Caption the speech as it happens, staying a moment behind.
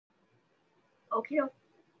Okay.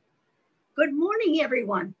 Good morning,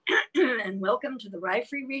 everyone, and welcome to the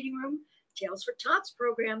Rye-Free Reading Room Tales for Tots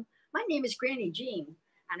program. My name is Granny Jean,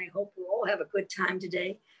 and I hope we'll all have a good time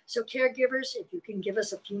today. So caregivers, if you can give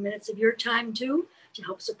us a few minutes of your time too to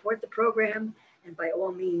help support the program, and by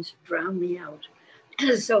all means, drown me out.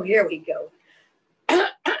 So here we go.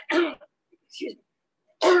 Excuse me.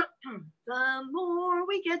 The more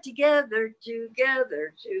we get together,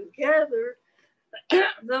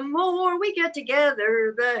 the more we get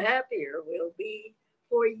together, the happier we'll be.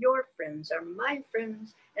 For your friends are my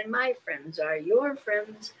friends, and my friends are your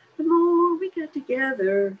friends. The more we get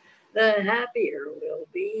together, the happier we'll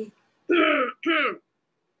be.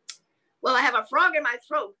 Well, I have a frog in my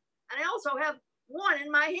throat, and I also have one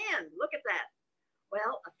in my hand. Look at that.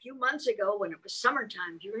 Well, a few months ago when it was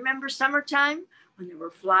summertime, do you remember summertime? When there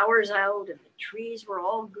were flowers out and the trees were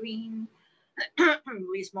all green, at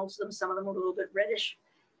least most of them, some of them were a little bit reddish,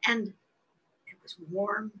 and it was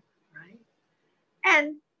warm, right?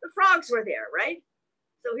 And the frogs were there, right?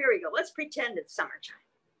 So here we go. Let's pretend it's summertime.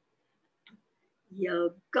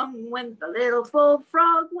 Young went the little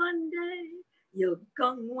bullfrog one day. Young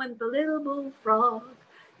went the little bullfrog.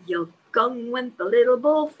 Young went the little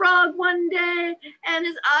bullfrog one day, and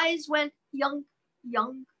his eyes went young,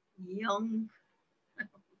 young, young.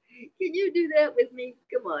 Can you do that with me?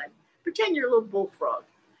 Come on. Pretend you're a little bullfrog.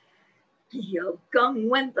 Young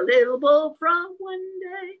went the little bullfrog one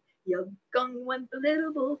day. Young went the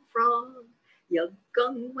little bullfrog. Young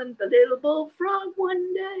went the little bullfrog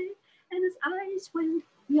one day, and his eyes went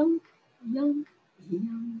young, young,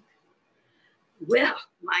 young. Well,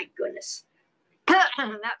 my goodness.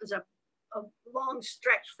 That was a long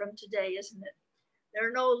stretch from today, isn't it? There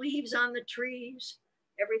are no leaves on the trees.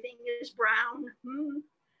 Everything is brown.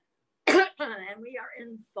 And we are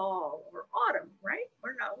in fall or autumn, right?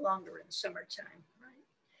 We're no longer in summertime, right?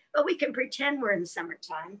 But we can pretend we're in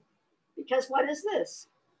summertime because what is this?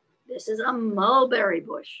 This is a mulberry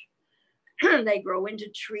bush. They grow into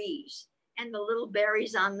trees, and the little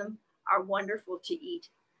berries on them are wonderful to eat.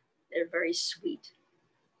 They're very sweet.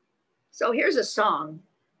 So here's a song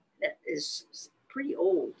that is pretty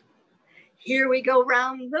old. Here we go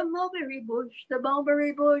round the mulberry bush, the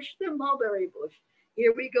mulberry bush, the mulberry bush.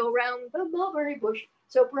 Here we go round the mulberry bush,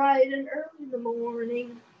 so bright and early in the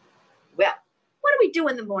morning. Well, what do we do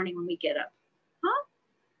in the morning when we get up? Huh?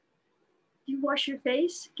 Do you wash your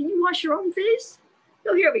face? Can you wash your own face?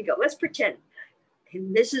 So here we go. Let's pretend.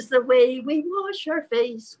 And this is the way we wash our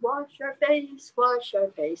face, wash our face, wash our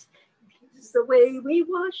face. This is the way we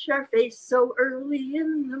wash our face so early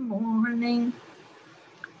in the morning.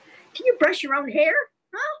 Can you brush your own hair?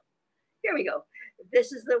 Huh? Here we go.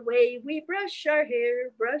 This is the way we brush our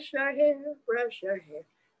hair, brush our hair, brush our hair.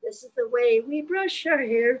 This is the way we brush our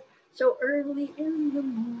hair so early in the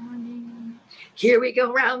morning. Here we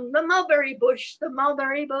go round the mulberry bush, the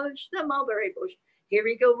mulberry bush, the mulberry bush. Here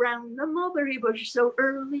we go round the mulberry bush so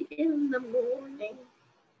early in the morning.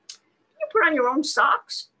 Can you put on your own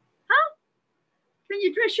socks? Huh? Can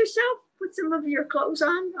you dress yourself? Put some of your clothes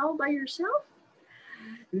on all by yourself?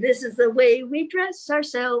 This is the way we dress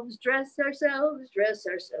ourselves, dress ourselves, dress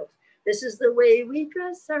ourselves. This is the way we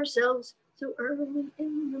dress ourselves so early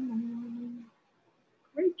in the morning.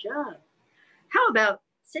 Great job. How about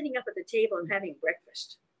sitting up at the table and having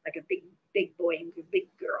breakfast like a big boy and a big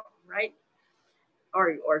girl, right?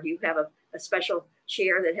 Or you have a special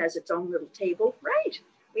chair that has its own little table, right?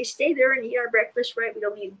 We stay there and eat our breakfast, right? We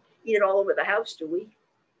don't eat it all over the house, do we?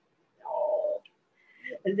 No.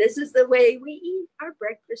 And this is the way we eat our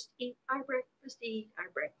breakfast, eat our breakfast, eat our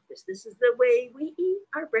breakfast. This is the way we eat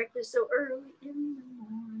our breakfast so early in the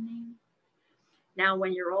morning. Now,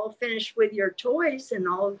 when you're all finished with your toys and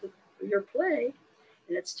all of your play,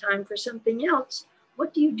 and it's time for something else,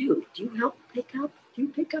 what do? Do you help pick up? Do you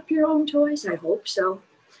pick up your own toys? I hope so.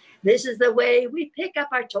 This is the way we pick up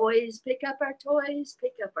our toys, pick up our toys,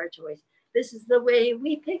 pick up our toys. This is the way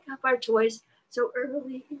we pick up our toys so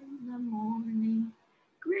early in the morning.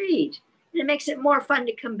 Great. And it makes it more fun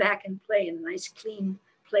to come back and play in a nice, clean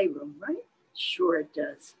playroom, right? Sure it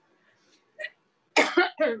does.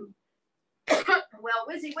 Well,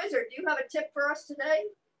 Wizzy Wizard, do you have a tip for us today?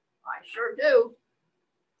 I sure do.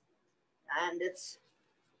 And it's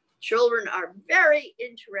children are very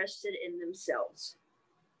interested in themselves.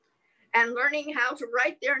 And learning how to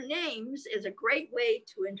write their names is a great way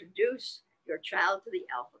to introduce your child to the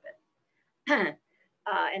alphabet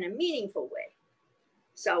in a meaningful way.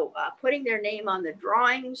 So putting their name on the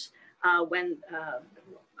drawings when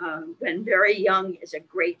very young is a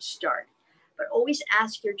great start. But always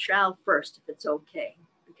ask your child first if it's okay,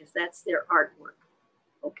 because that's their artwork.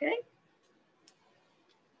 Okay?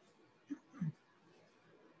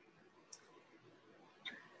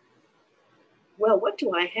 Well, what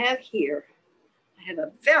do I have here? I have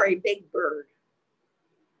a very big bird.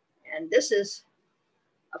 And this is,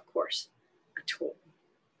 of course, a toy,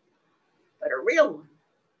 but a real one.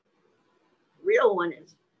 A real one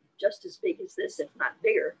is just as big as this, if not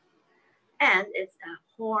bigger. And it's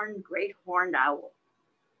a great horned owl.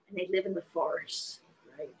 And they live in the forest,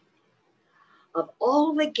 right? Of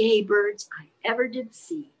all the gay birds I ever did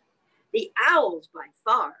see, the owl's by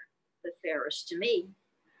far the fairest to me.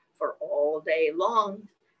 For all day long,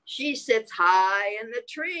 she sits high in the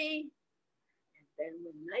tree. And then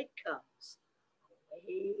when night comes,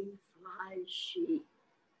 away flies she.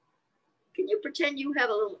 Can you pretend you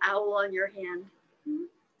have a little owl on your hand?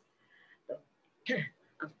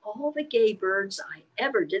 Of all the gay birds I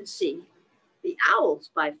ever did see, the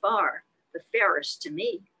owl's by far the fairest to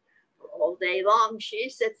me. For all day long she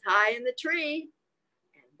sits high in the tree,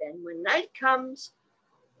 and then when night comes,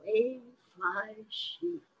 away flies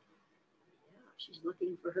she. Yeah, she's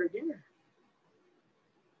looking for her dinner.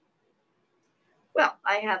 Well,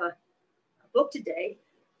 I have a book today,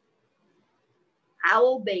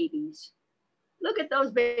 Owl Babies. Look at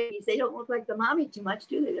those babies. They don't look like the mommy too much,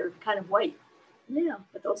 do they? They're kind of white. Yeah,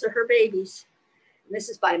 but those are her babies. And this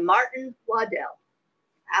is by Martin Waddell,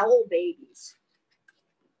 Owl Babies.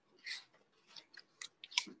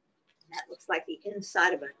 That looks like the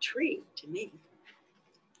inside of a tree to me.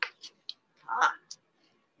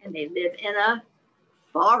 And they live in a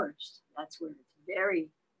forest. That's where it's very,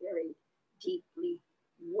 very deeply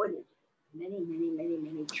wooded. Many, many, many,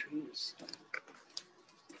 many trees.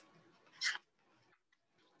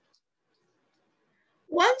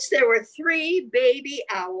 Once there were 3 baby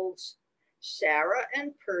owls, Sarah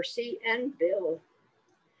and Percy and Bill.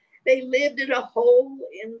 They lived in a hole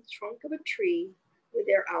in the trunk of a tree with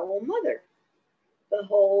their owl mother. The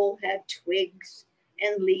hole had twigs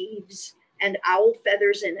and leaves and owl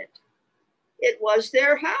feathers in it. It was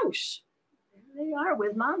their house. There they are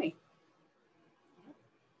with mommy.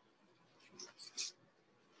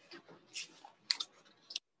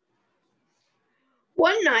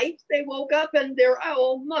 One night they woke up and their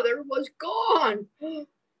owl mother was gone.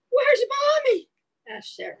 Where's mommy?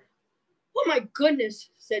 Asked Sarah. Oh my goodness,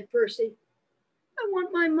 said Percy. I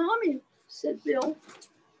want my mommy, said Bill.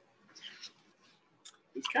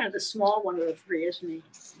 He's kind of the small one of the 3, isn't he?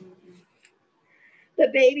 The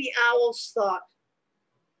baby owls thought.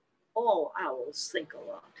 All owls think a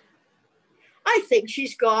lot. I think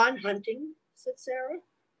she's gone hunting, said Sarah.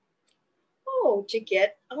 Oh, to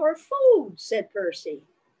get our food, said Percy.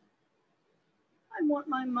 I want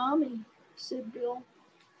my mommy, said Bill.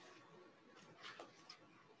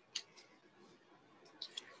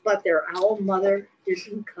 But their owl mother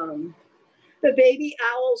didn't come. The baby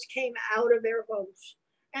owls came out of their house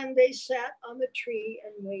and they sat on the tree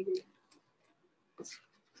and waited.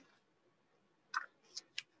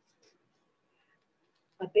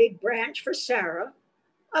 A big branch for Sarah,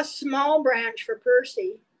 a small branch for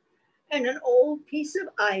Percy, and an old piece of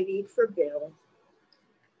ivy for Bill.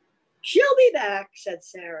 She'll be back, said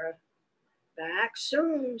Sarah. Back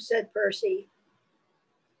soon, said Percy.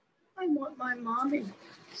 I want my mommy,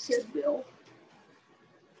 said Bill.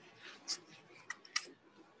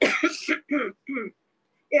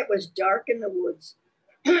 It was dark in the woods,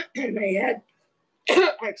 and they had,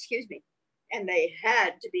 and they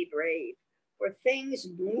had to be brave, for things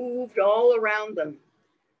moved all around them.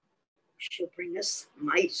 She'll bring us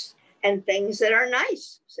mice and things that are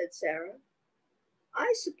nice, said Sarah.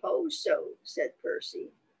 I suppose so, said Percy.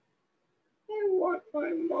 I want my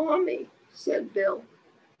mommy, said Bill.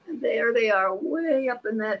 And there they are, way up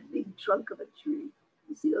in that big trunk of a tree.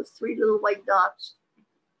 You see those 3 little white dots?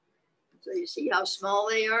 So you see how small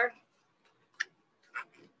they are?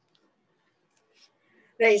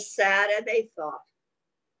 They sat and they thought.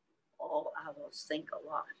 All owls think a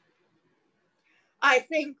lot. I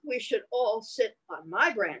think we should all sit on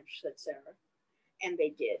my branch, said Sarah. And they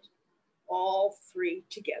did, all 3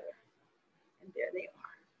 together. And there they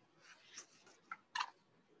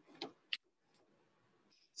are.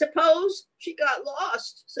 Suppose she got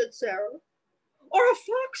lost, said Sarah. Or a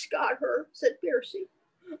fox got her, said Percy.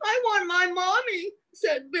 I want my mommy,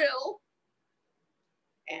 said Bill.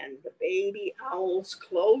 And the baby owls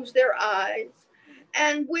closed their eyes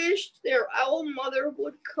and wished their owl mother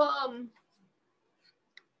would come.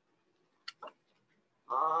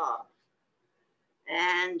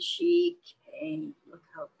 And she came. Look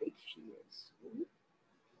how big she is.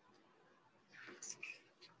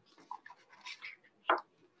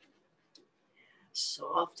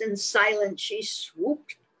 Soft and silent, she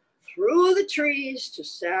swooped through the trees to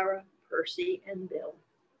Sarah, Percy, and Bill.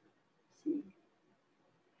 See?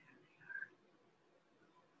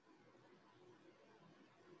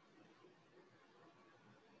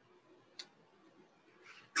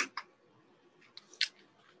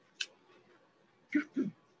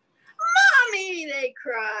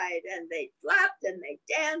 cried, and they flapped and they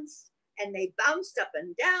danced and they bounced up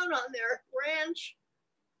and down on their ranch.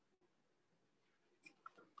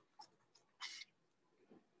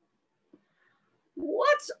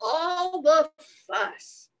 What's all the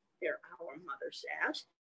fuss? Their owl mothers asked.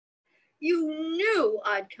 You knew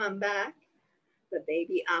I'd come back, the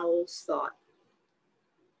baby owls thought.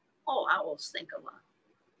 All owls think a lot.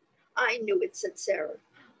 I knew it, said Sarah.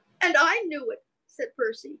 And I knew it, said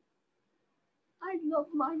Percy. I love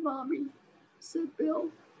my mommy, said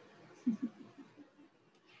Bill. And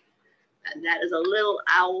that is a little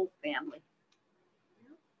owl family.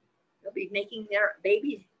 They'll be making their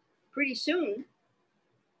baby pretty soon.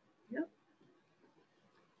 Yep.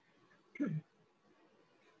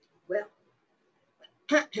 Well,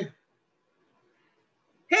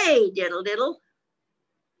 hey, diddle diddle,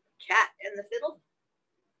 cat and the fiddle.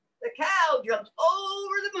 The cow jumped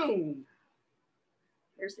over the moon.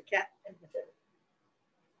 There's the cat and the fiddle.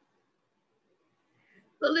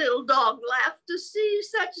 The little dog laughed to see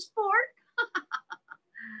such sport.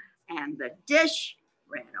 And the dish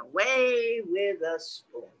ran away with a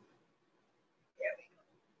spoon. There we go.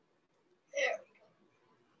 There we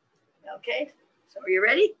go. Okay, so are you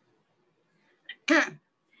ready?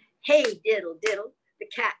 Hey, diddle diddle, the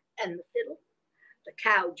cat and the fiddle. The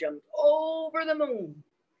cow jumped over the moon.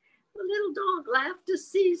 The little dog laughed to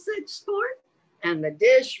see such sport, and the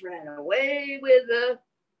dish ran away with a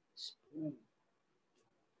spoon.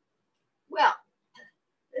 Well,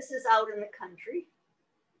 this is out in the country.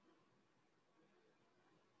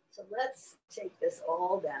 So let's take this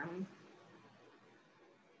all down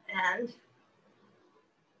and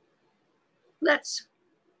let's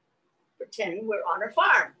pretend we're on a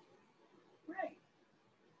farm. Right.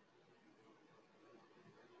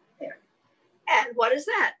 There. And what is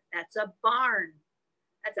that? That's a barn.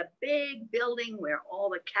 That's a big building where all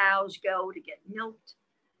the cows go to get milked.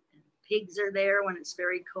 And pigs are there when it's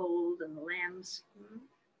very cold, and the lambs.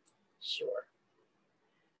 Sure.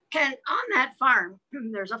 And on that farm,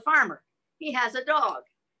 there's a farmer. He has a dog.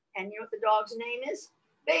 And you know what the dog's name is?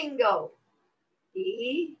 Bingo.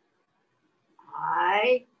 B-I-N-G-O.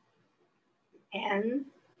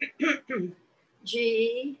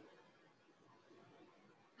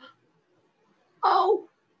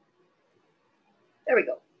 There we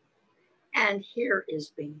go. And here is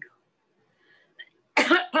Bingo.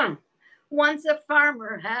 Once a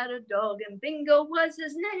farmer had a dog, and Bingo was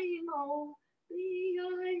his name. Oh,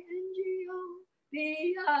 B-I-N-G-O,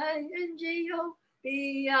 B-I-N-G-O,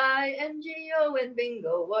 B-I-N-G-O, and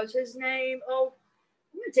Bingo was his name. Oh,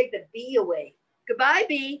 I'm going to take the B away. Goodbye,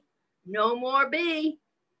 B. No more B.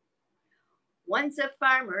 Once a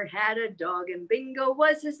farmer had a dog, and Bingo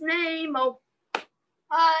was his name. Oh,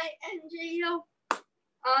 I-N-G-O,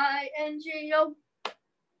 I-N-G-O,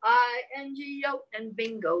 I-N-G-O, and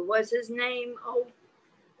Bingo was his name. Oh, I'm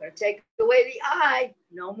going to take away the I.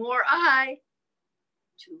 No more I.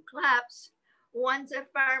 2 claps. Once a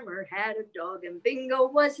farmer had a dog, and Bingo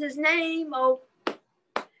was his name. Oh,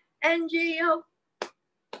 N-G-O,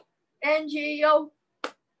 N-G-O,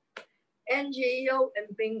 N-G-O,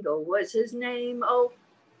 and Bingo was his name. Oh,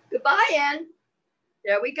 goodbye, N.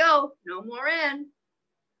 There we go. No more N.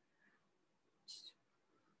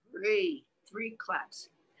 3 claps.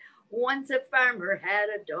 Once a farmer had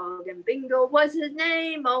a dog, and Bingo was his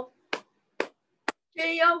name. Oh,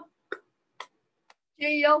 G-O,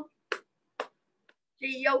 G-O,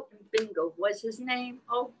 G-O, and Bingo was his name.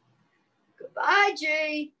 Oh, goodbye,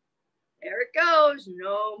 G. There it goes.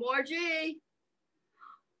 No more G.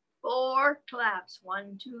 4 claps.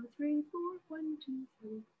 1, 2, 3, 4. 1, 2,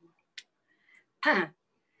 3, 4.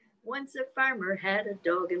 Once a farmer had a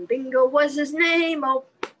dog, and Bingo was his name. Oh,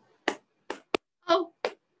 oh,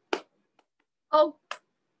 oh,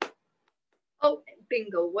 oh, and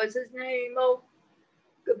Bingo was his name. Oh,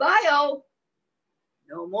 goodbye, O.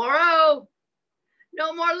 No more O.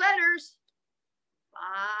 No more letters.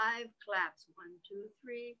 5 claps. 1, 2,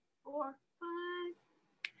 3, 4, 5.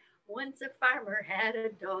 Once a farmer had a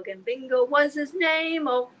dog, and Bingo was his name.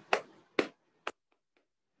 Oh,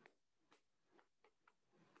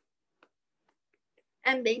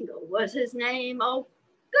 and Bingo was his name. Oh,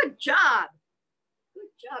 good job. Good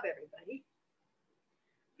job, everybody.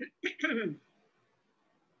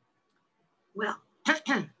 Well,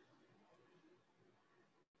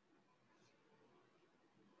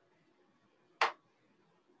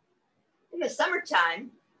 in the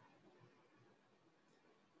summertime,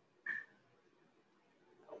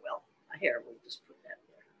 oh, well, here, we'll just put that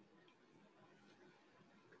there.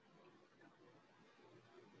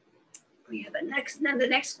 We have the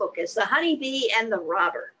next book is The Honeybee and the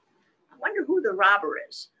Robber. I wonder who the robber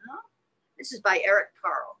is. Huh? This is by Eric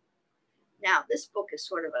Carle. Now, this book is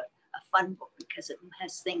sort of a fun book because it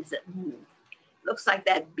has things that move. It looks like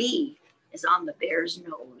that bee is on the bear's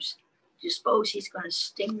nose. Do you suppose he's going to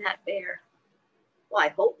sting that bear? Well, I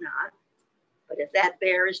hope not. But if that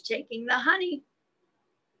bear is taking the honey,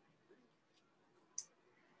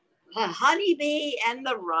 The Honeybee and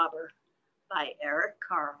the Robber by Eric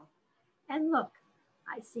Carle. And look,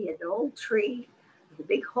 I see an old tree with a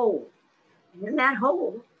big hole. And in that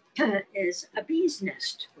hole is a bee's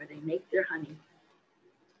nest where they make their honey.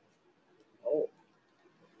 Oh,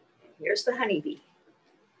 and here's the honeybee.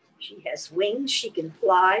 She has wings, she can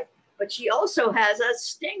fly, but she also has a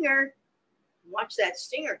stinger. Watch that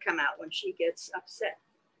stinger come out when she gets upset.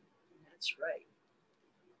 That's right.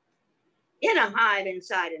 In a hive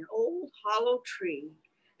inside an old hollow tree,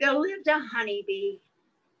 there lived a honeybee.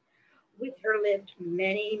 With her lived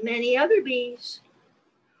many, many other bees.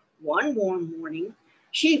 One warm morning,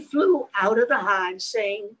 she flew out of the hive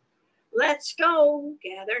saying, "Let's go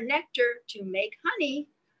gather nectar to make honey.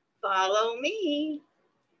 Follow me."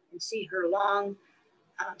 And see her long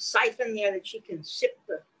siphon there that she can sip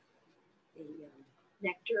the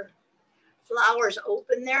nectar. Flowers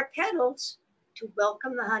open their petals to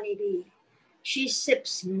welcome the honeybee. She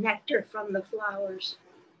sips nectar from the flowers.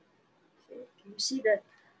 Can you see the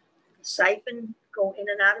siphon go in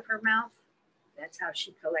and out of her mouth? That's how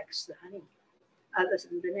she collects the honey, other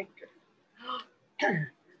than the nectar.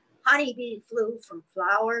 Honeybee flew from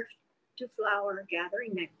flower to flower,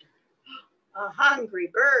 gathering nectar. A hungry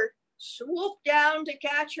bird swooped down to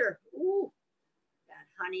catch her. Ooh, that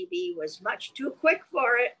honeybee was much too quick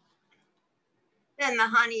for it. Then the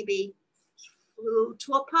honeybee flew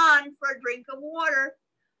to a pond for a drink of water.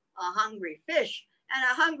 A hungry fish and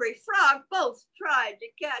a hungry frog both tried to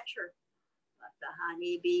catch her, but the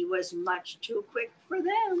honeybee was much too quick for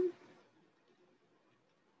them.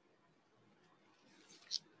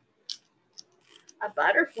 A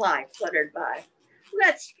butterfly fluttered by.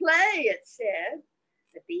 "Let's play," it said.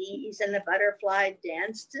 The bees and the butterfly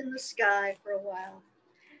danced in the sky for a while.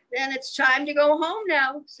 "Then it's time to go home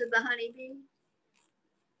now," said the honeybee.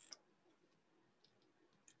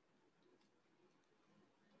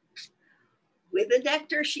 With the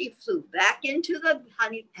nectar, she flew back into the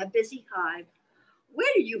busy hive.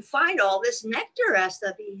 "Where did you find all this nectar?" asked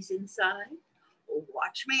the bees inside. "Oh,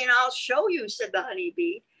 watch me and I'll show you," said the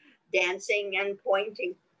honeybee, dancing and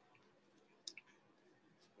pointing.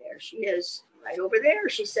 "There she is, right over there,"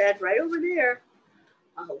 she said, "right over there."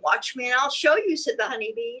 "Watch me and I'll show you," said the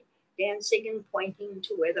honeybee, dancing and pointing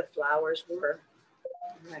to where the flowers were.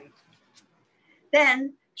 Right.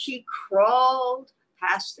 Then she crawled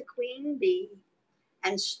past the queen bee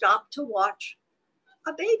and stopped to watch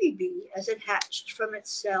a baby bee as it hatched from its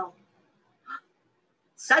cell.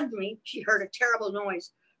 Suddenly, she heard a terrible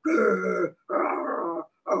noise. "It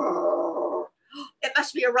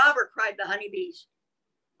must be a robber," cried the honeybees.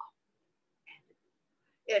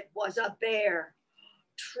 It was a bear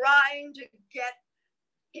trying to get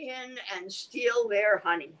in and steal their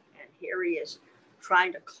honey. And here he is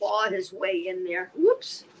trying to claw his way in there.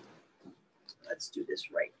 Whoops. Let's do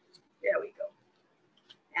this right. There we go.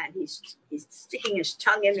 And he's sticking his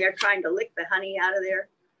tongue in there, trying to lick the honey out of there.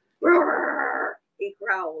 He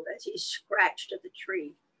growled as he scratched at the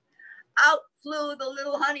tree. Out flew the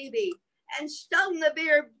little honeybee and stung the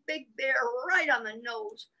big bear right on the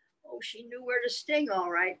nose. Oh, she knew where to sting, all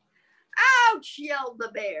right. "Ouch!" yelled the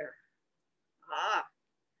bear.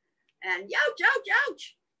 And "Youch, ouch,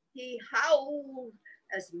 ouch!" he howled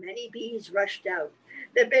as many bees rushed out.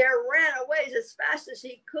 The bear ran away as fast as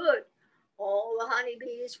he could. All the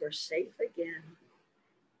honeybees were safe again.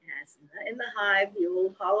 As in the hive, the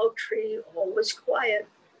old hollow tree, all was quiet.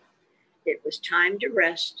 It was time to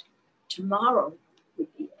rest. Tomorrow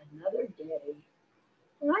would be another day.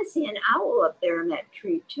 And I see an owl up there in that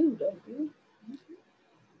tree too, don't you?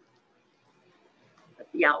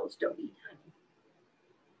 But the owls don't eat honey.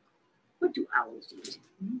 What do owls eat?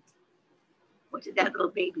 What did that little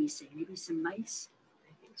baby say? Maybe some mice?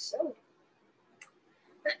 I think so.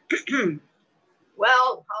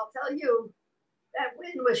 Well, I'll tell you, that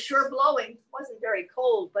wind was sure blowing. It wasn't very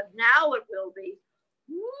cold, but now it will be.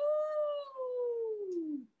 Woo!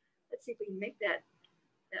 Let's see if we can make that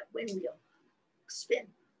windmill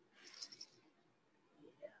spin.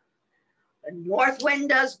 Yeah. The north wind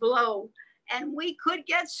does blow, and we could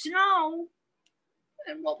get snow.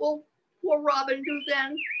 And what will poor Robin do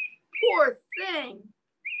then? Poor thing.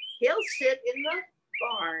 He'll sit in the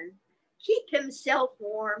barn, keep himself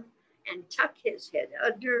warm, and tuck his head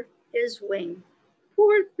under his wing.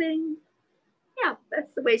 Poor thing. Yeah,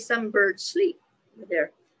 that's the way some birds sleep, with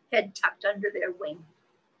their head tucked under their wing.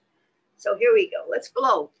 So here we go. Let's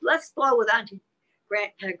blow. Let's blow with Auntie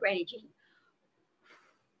Granny Jean.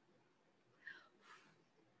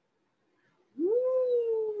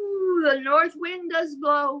 Ooh, the north wind does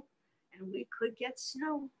blow, and we could get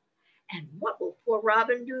snow. And what will poor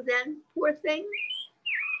Robin do then, poor thing?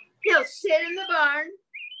 He'll sit in the barn,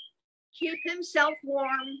 keep himself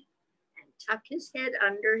warm, and tuck his head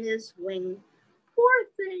under his wing. Poor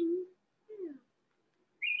thing. Yeah.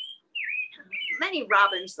 Many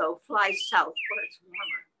robins, though, fly south where it's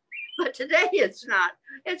warmer. But today it's not.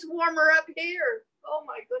 It's warmer up here. Oh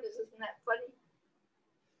my goodness, isn't that funny?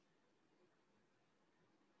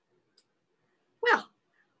 Well,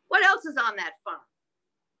 what else is on that farm?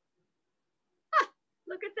 Ah,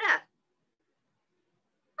 look at that.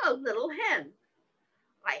 A little hen.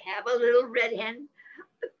 I have a little red hen,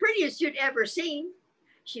 the prettiest you'd ever seen.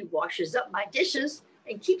 She washes up my dishes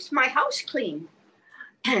and keeps my house clean.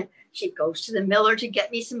 She goes to the miller to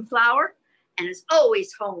get me some flour and is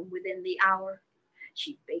always home within the hour.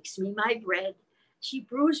 She bakes me my bread, she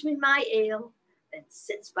brews me my ale, then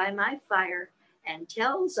sits by my fire and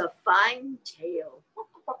tells a fine tale.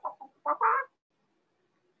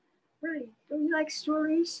 Right, don't you like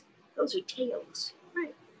stories? Those are tales,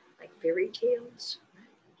 right, like fairy tales.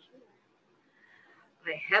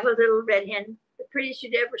 I have a little red hen, the prettiest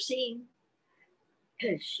you'd ever seen.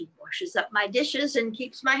 She washes up my dishes and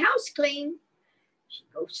keeps my house clean. She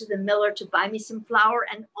goes to the miller to buy me some flour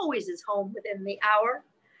and always is home within the hour.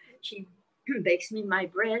 She bakes me my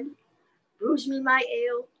bread, brews me my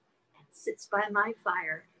ale, and sits by my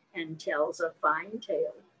fire and tells a fine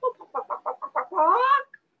tale.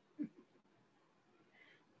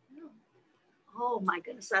 Oh my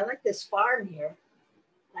goodness, I like this farm here.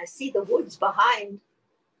 I see the woods behind.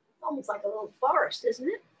 Almost like a little forest, isn't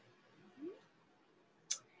it?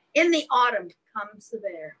 In the autumn comes the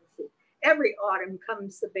bear. Every autumn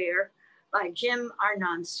comes the bear by Jim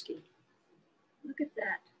Arnonsky. Look at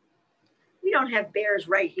that. We don't have bears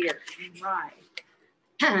right here. Right.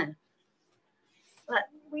 But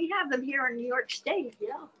we have them here in New York State,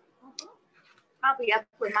 yeah. Probably up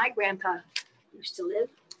where my grandpa used to live.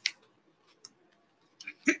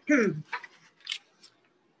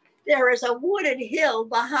 There is a wooded hill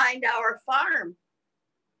behind our farm.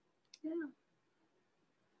 Yeah.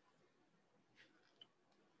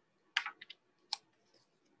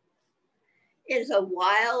 It is a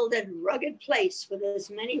wild and rugged place with as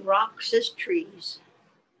many rocks as trees.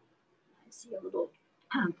 I see a little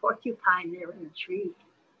porcupine there in the tree.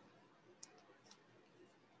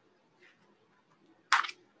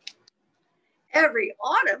 Every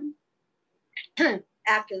autumn,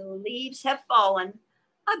 after the leaves have fallen,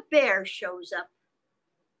 a bear shows up.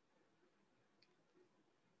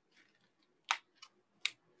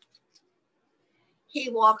 He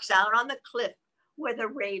walks out on the cliff where the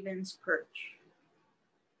ravens perch.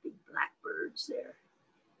 Big blackbirds there.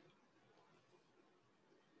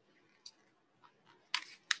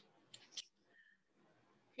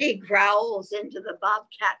 He growls into the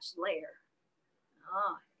bobcat's lair.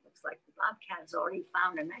 Oh, it looks like the bobcat has already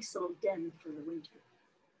found a nice little den for the winter.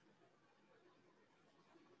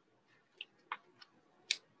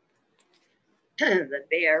 The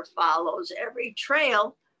bear follows every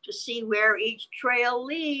trail to see where each trail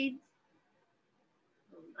leads.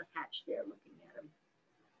 Oh, the hatch there looking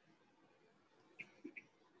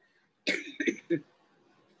at him.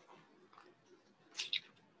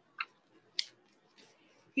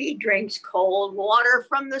 He drinks cold water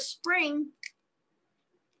from the spring.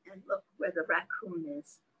 And look where the raccoon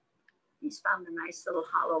is. He's found a nice little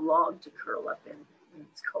hollow log to curl up in when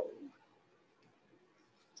it's cold.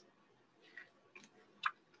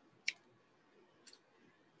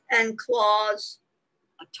 And claws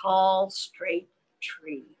a tall, straight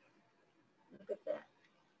tree. Look at that.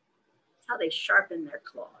 That's how they sharpen their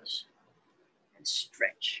claws and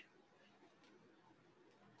stretch.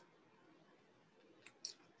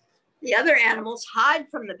 The other animals hide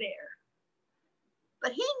from the bear,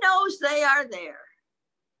 but he knows they are there.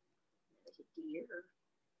 There's a deer,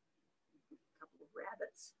 a couple of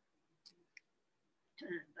rabbits, but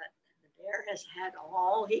the bear has had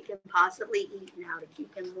all he can possibly eat now to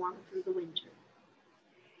keep him warm through the winter.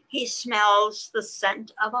 He smells the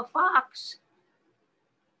scent of a fox.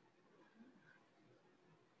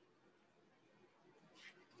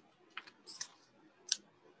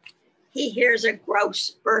 He hears a grouse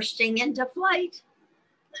bursting into flight.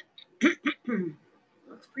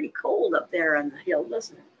 Looks pretty cold up there on the hill,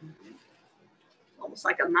 doesn't it? Almost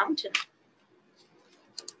like a mountain.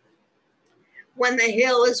 When the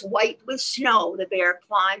hill is white with snow, the bear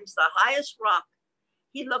climbs the highest rock.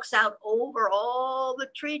 He looks out over all the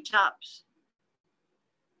treetops.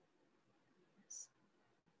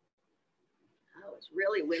 it's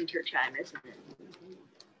really winter time, isn't it?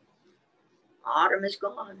 Autumn is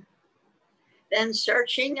gone. Then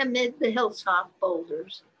searching amid the hilltop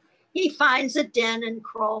boulders, he finds a den and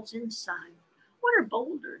crawls inside. What are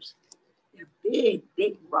boulders? They're big,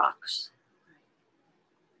 big rocks.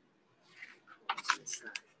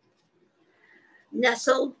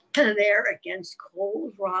 Nestled there against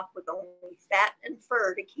cold rock with only fat and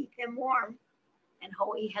fur to keep him warm. And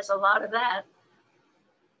Hoey has a lot of that.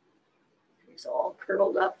 He's all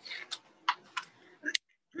curled up.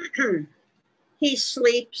 He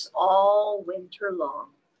sleeps all winter long.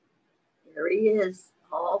 There he is,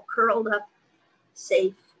 all curled up,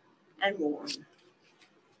 safe and warm.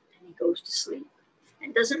 And he goes to sleep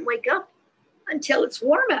and doesn't wake up until it's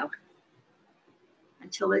warm out,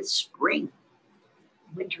 until it's spring.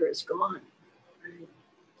 Winter is gone.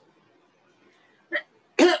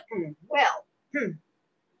 Well,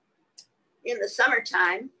 in the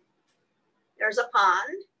summertime, there's a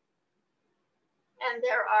pond, and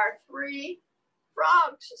there are 3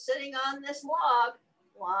 frogs sitting on this log.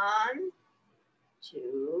 1,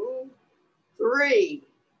 2, 3.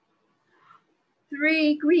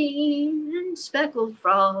 3 green and speckled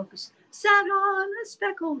frogs sat on a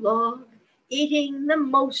speckled log, eating the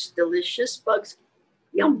most delicious bugs.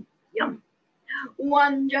 Yum, yum.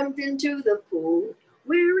 One jumped into the pool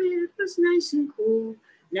where it was nice and cool.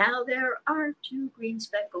 Now there are 2 green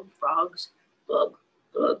speckled frogs. Bug,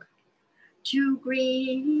 bug. 2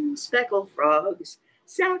 green speckled frogs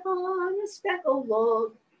sat on a speckled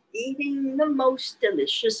log, eating the most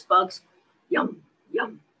delicious bugs. Yum,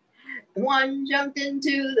 yum. One jumped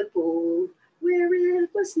into the pool where it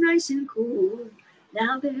was nice and cool.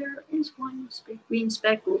 Now there is 1 green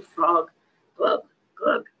speckled frog. Glug,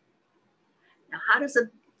 glug. Now how does a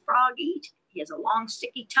frog eat? He has a long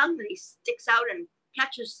sticky tongue that he sticks out and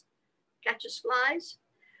catches flies.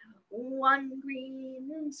 1 green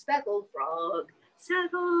and speckled frog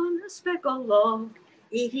sat on a speckled log,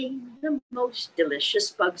 eating the most delicious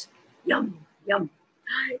bugs. Yum, yum.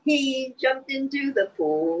 He jumped into the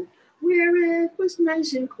pool where it was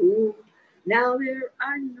nice and cool. Now there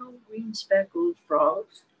are no green speckled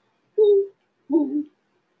frogs. Woo, woo.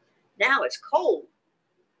 Now it's cold.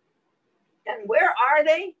 And where are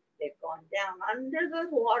they? They've gone down under the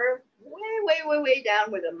water, way, way, way, way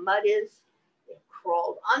down where the mud is. They've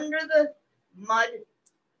crawled under the mud and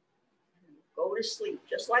go to sleep,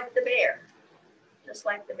 just like the bear, just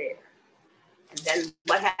like the bear. And then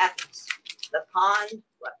what happens? The pond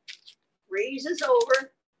freezes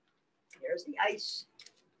over. There's the ice.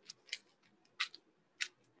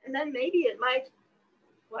 And then maybe it might,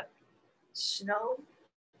 snow?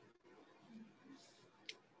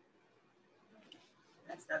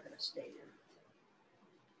 That's not going to stay there.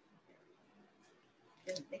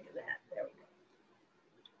 Didn't think of that. There we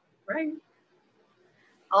go. Right?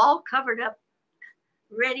 All covered up,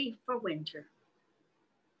 ready for winter.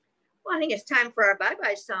 Well, I think it's time for our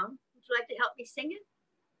bye-bye song. Would you like to help me sing it?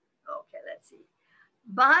 Okay, let's see.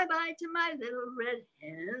 Bye-bye to my little red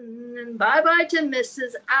hen, and bye-bye to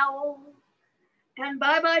Mrs. Owl, and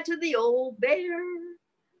bye-bye to the old bear.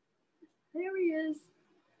 There he is.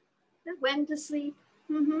 That went to sleep.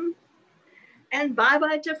 And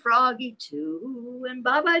bye-bye to Froggy too, and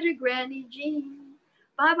bye-bye to Granny Jean.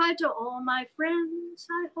 Bye-bye to all my friends.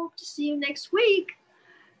 I hope to see you next week.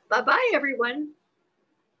 Bye-bye, everyone.